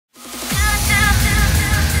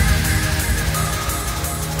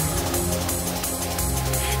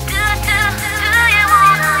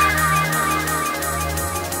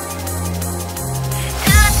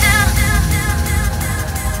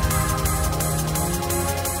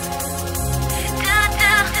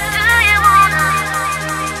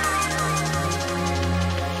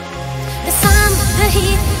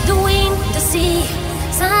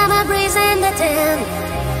pretend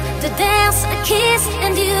to dance, a kiss,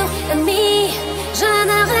 and you and me. Je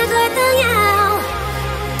ne regrette rien.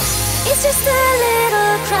 It's just a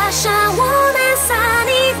little crush on one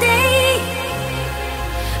sunny day.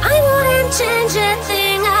 I wouldn't change a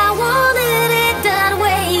thing, I wanted it that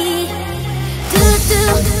way.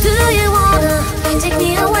 Do you wanna take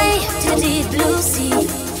me away to the blue sea?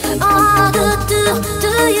 Oh,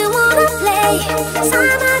 do you wanna play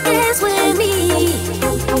summer dance with me?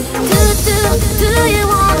 Do you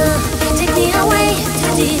wanna take me away to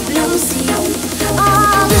the